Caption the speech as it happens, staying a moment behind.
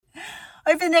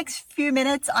Over the next few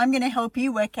minutes, I'm going to help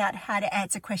you work out how to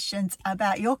answer questions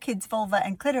about your kid's vulva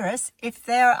and clitoris if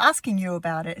they're asking you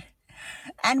about it.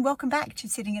 And welcome back to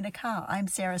Sitting in a Car. I'm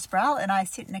Sarah Sproul, and I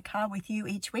sit in a car with you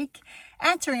each week,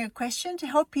 answering a question to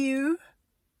help you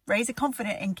raise a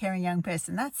confident and caring young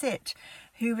person. That's it.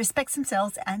 Who respects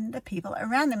themselves and the people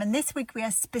around them. And this week we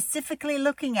are specifically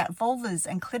looking at vulvas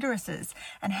and clitorises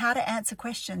and how to answer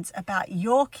questions about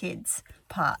your kids'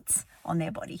 parts on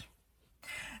their body.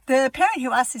 The parent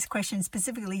who asked this question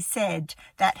specifically said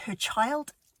that her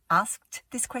child asked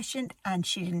this question and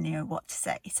she didn't know what to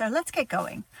say. So let's get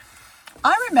going.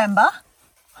 I remember,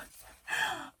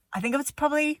 I think it was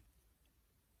probably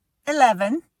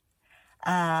 11.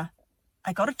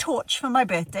 I got a torch for my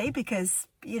birthday because,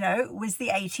 it was the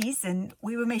 80s and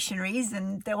we were missionaries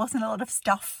and there wasn't a lot of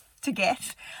stuff to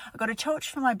get. I got a torch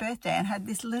for my birthday and had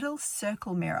this little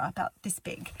circle mirror about this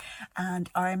big. And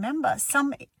I remember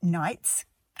some nights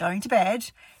going to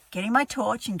bed, getting my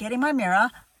torch and getting my mirror,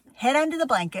 head under the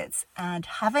blankets and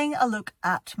having a look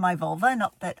at my vulva.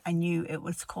 Not that I knew it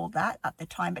was called that at the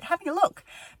time, but having a look.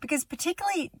 Because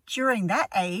particularly during that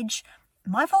age,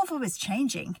 my vulva was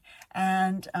changing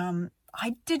and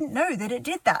I didn't know that it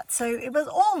did that. So it was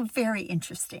all very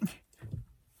interesting.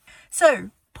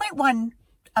 So point one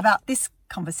about this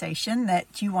conversation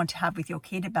that you want to have with your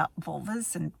kid about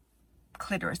vulvas and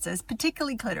clitorises,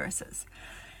 particularly clitorises.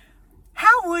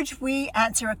 How would we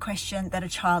answer a question that a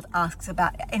child asks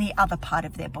about any other part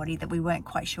of their body that we weren't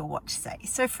quite sure what to say?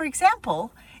 So for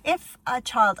example, if a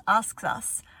child asks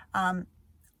us,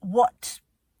 what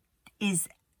is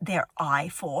their eye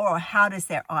for, or how does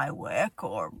their eye work,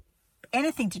 or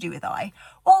anything to do with eye,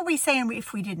 or we say,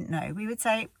 if we didn't know, we would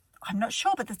say, I'm not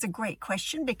sure, but that's a great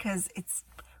question because it's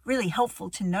really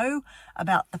helpful to know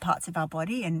about the parts of our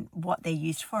body and what they're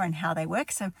used for and how they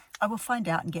work. So I will find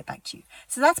out and get back to you.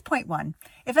 So that's point one.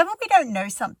 If ever we don't know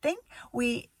something,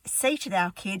 we say to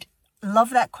our kid, love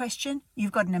that question.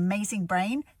 You've got an amazing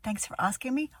brain. Thanks for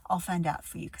asking me. I'll find out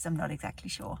for you because I'm not exactly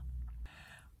sure.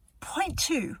 Point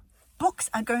two.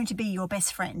 Books are going to be your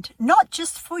best friend, not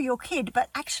just for your kid, but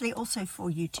actually also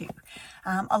for you too.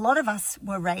 A lot of us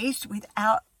were raised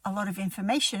without a lot of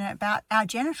information about our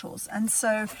genitals. And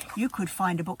so you could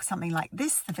find a book, something like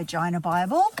this, The Vagina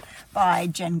Bible by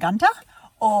Jen Gunter,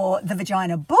 or The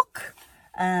Vagina Book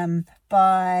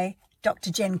by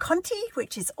Dr. Jen Conti,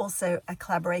 which is also a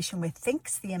collaboration with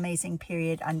Thinx, The Amazing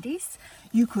Period Undies.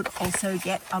 You could also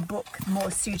get a book more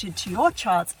suited to your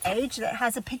child's age that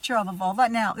has a picture of a vulva.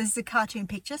 Now, this is a cartoon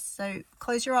picture, so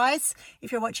close your eyes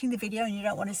if you're watching the video and you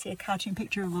don't want to see a cartoon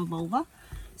picture of a vulva.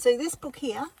 So this book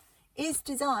here is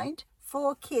designed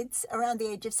for kids around the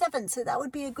age of 7. So that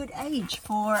would be a good age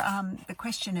for the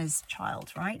questioner's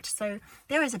child, right? So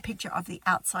there is a picture of the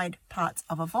outside parts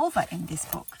of a vulva in this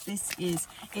book. This is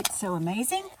It's So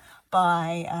Amazing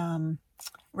by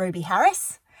Roby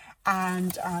Harris.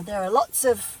 And there are lots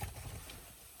of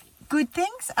good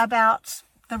things about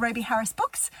the Roby Harris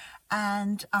books.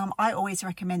 And I always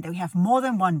recommend that we have more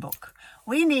than one book.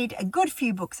 We need a good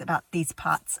few books about these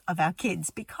parts of our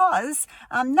kids because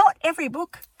not every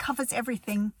book covers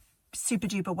everything super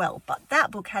duper well. But that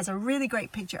book has a really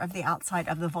great picture of the outside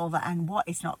of the vulva and what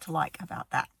is not to like about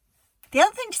that. The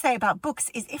other thing to say about books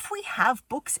is if we have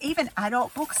books, even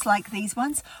adult books like these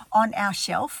ones on our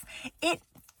shelf, it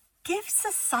gives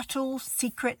a subtle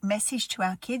secret message to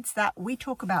our kids that we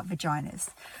talk about vaginas.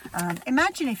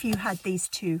 Imagine if you had these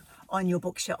two on your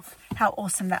bookshelf. How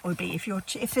awesome that would be if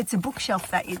it's a bookshelf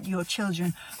that your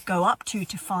children go up to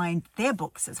find their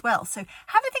books as well. So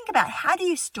have a think about, how do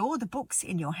you store the books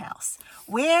in your house?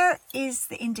 Where is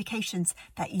the indications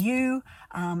that you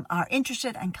are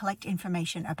interested and collect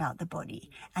information about the body?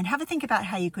 And have a think about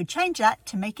how you could change that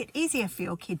to make it easier for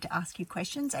your kid to ask you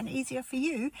questions and easier for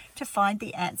you to find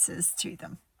the answers to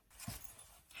them.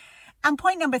 And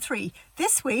point number 3,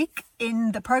 this week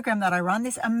in the program that I run,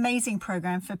 this amazing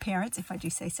program for parents, if I do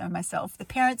say so myself, the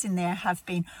parents in there have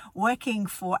been working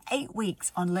for 8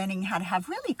 weeks on learning how to have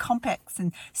really complex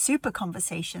and super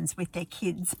conversations with their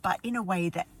kids, but in a way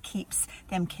that keeps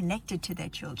them connected to their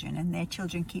children, and their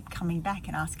children keep coming back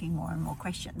and asking more and more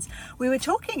questions. We were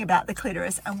talking about the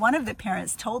clitoris, and one of the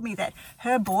parents told me that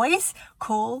her boys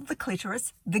call the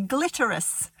clitoris the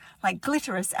glitterous. Like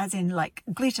glitterous as in like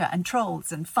glitter and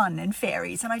trolls and fun and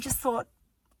fairies. And I just thought,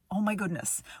 oh my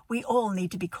goodness, we all need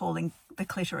to be calling the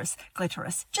clitoris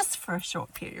glitterous just for a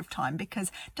short period of time,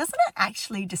 because doesn't it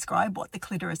actually describe what the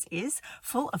clitoris is?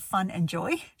 Full of fun and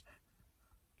joy.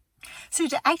 So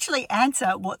to actually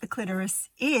answer what the clitoris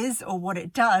is or what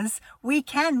it does, we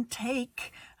can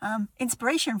take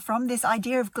inspiration from this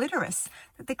idea of glitterous,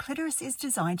 that the clitoris is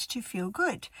designed to feel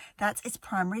good. That's its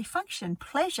primary function,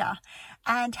 pleasure.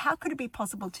 And how could it be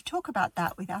possible to talk about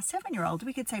that with our 7-year-old?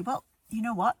 We could say, well, you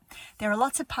know what? There are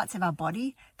lots of parts of our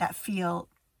body that feel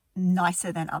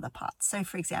nicer than other parts. So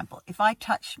for example, if I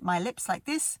touch my lips like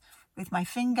this with my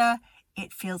finger,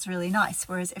 it feels really nice.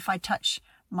 Whereas if I touch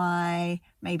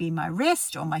maybe my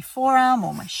wrist or my forearm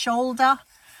or my shoulder,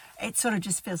 it sort of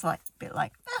just feels like a bit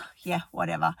like, oh, yeah,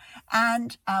 whatever.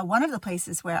 And one of the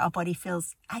places where our body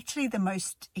feels actually the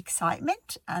most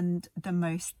excitement and the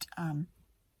most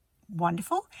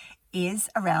wonderful is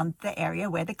around the area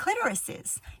where the clitoris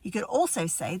is. You could also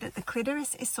say that the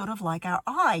clitoris is sort of like our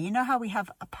eye. You know how we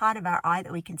have a part of our eye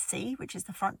that we can see, which is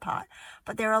the front part,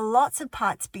 but there are lots of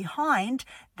parts behind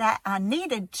that are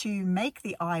needed to make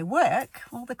the eye work.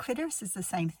 Well, the clitoris is the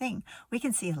same thing. We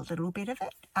can see a little bit of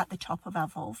it at the top of our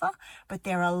vulva, but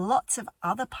there are lots of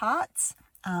other parts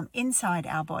inside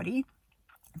our body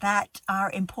that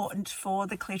are important for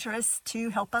the clitoris to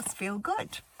help us feel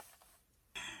good.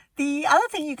 The other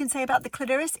thing you can say about the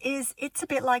clitoris is it's a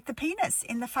bit like the penis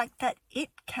in the fact that it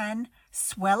can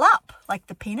swell up. Like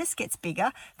the penis gets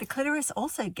bigger, the clitoris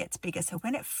also gets bigger. So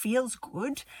when it feels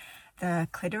good, the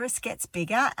clitoris gets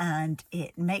bigger and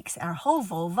it makes our whole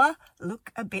vulva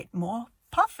look a bit more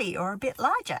puffy or a bit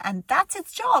larger. And that's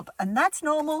its job, and that's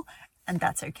normal, and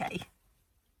that's okay.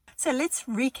 So let's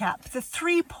recap the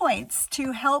 3 points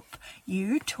to help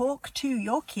you talk to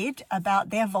your kid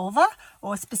about their vulva,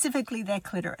 or specifically their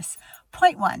clitoris.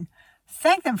 Point 1,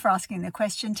 thank them for asking the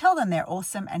question. Tell them they're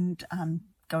awesome, and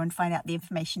go and find out the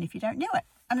information if you don't know it.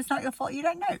 And it's not your fault you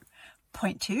don't know.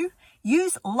 Point 2,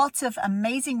 use lots of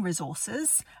amazing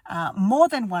resources, more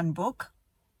than one book.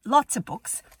 Lots of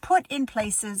books, put in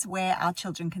places where our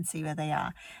children can see where they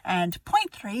are. And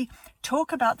point 3,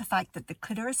 talk about the fact that the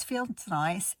clitoris feels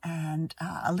nice, and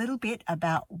a little bit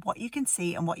about what you can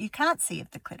see and what you can't see of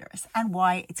the clitoris and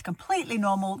why it's completely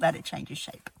normal that it changes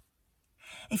shape.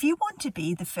 If you want to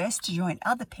be the first to join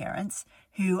other parents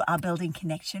who are building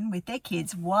connection with their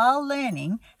kids while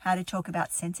learning how to talk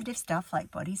about sensitive stuff like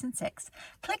bodies and sex,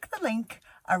 click the link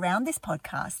around this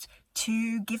podcast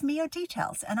to give me your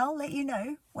details, and I'll let you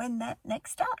know when that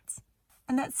next starts.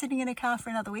 And that's Sitting in a Car for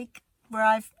Another Week, where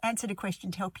I've answered a question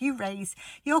to help you raise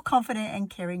your confident and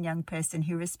caring young person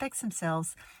who respects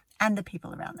themselves and the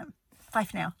people around them. Bye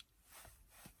for now.